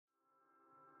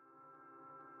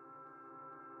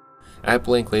At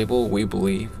Blank Label, we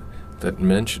believe that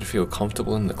men should feel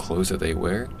comfortable in the clothes that they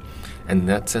wear, and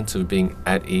that sense of being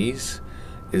at ease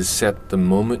is set the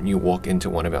moment you walk into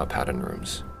one of our pattern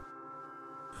rooms.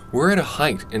 We're at a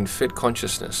height in fit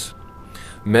consciousness.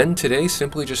 Men today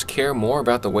simply just care more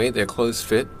about the way their clothes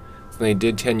fit than they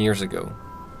did 10 years ago.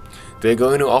 They're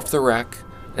going to off the rack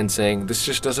and saying, this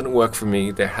just doesn't work for me,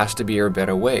 there has to be a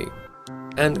better way.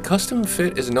 And custom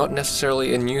fit is not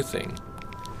necessarily a new thing,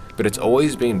 but it's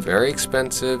always been very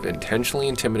expensive, intentionally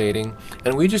intimidating,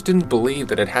 and we just didn't believe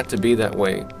that it had to be that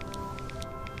way.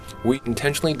 We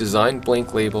intentionally designed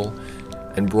Blank Label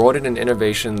and brought in an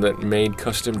innovation that made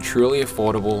custom truly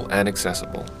affordable and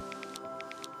accessible.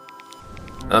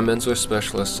 Our menswear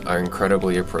specialists are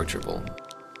incredibly approachable.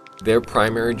 Their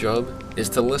primary job is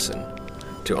to listen,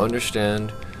 to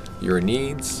understand your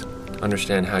needs,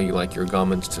 understand how you like your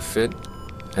garments to fit,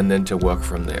 and then to work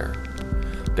from there.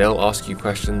 They'll ask you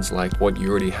questions like what you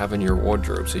already have in your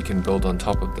wardrobe so you can build on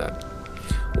top of that.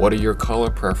 What are your color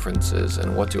preferences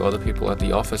and what do other people at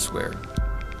the office wear?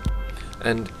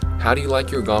 And how do you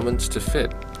like your garments to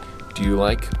fit? Do you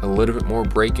like a little bit more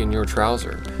break in your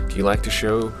trouser? Do you like to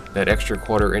show that extra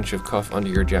quarter-inch of cuff under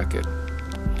your jacket?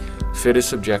 Fit is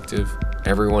subjective,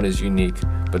 everyone is unique,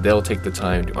 but they'll take the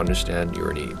time to understand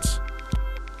your needs.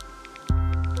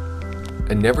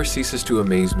 It never ceases to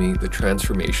amaze me the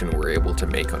transformation we're able to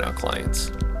make on our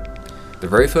clients. The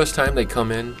very first time they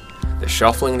come in, they're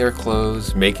shuffling their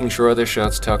clothes, making sure their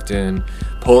shirt's tucked in,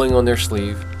 pulling on their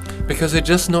sleeve, because they're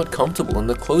just not comfortable in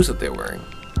the clothes that they're wearing.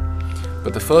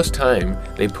 But the first time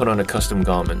they put on a custom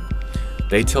garment,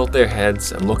 they tilt their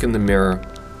heads and look in the mirror,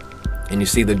 and you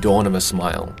see the dawn of a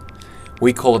smile.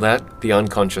 We call that the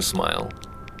unconscious smile.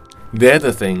 They're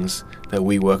the things that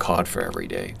we work hard for every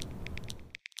day.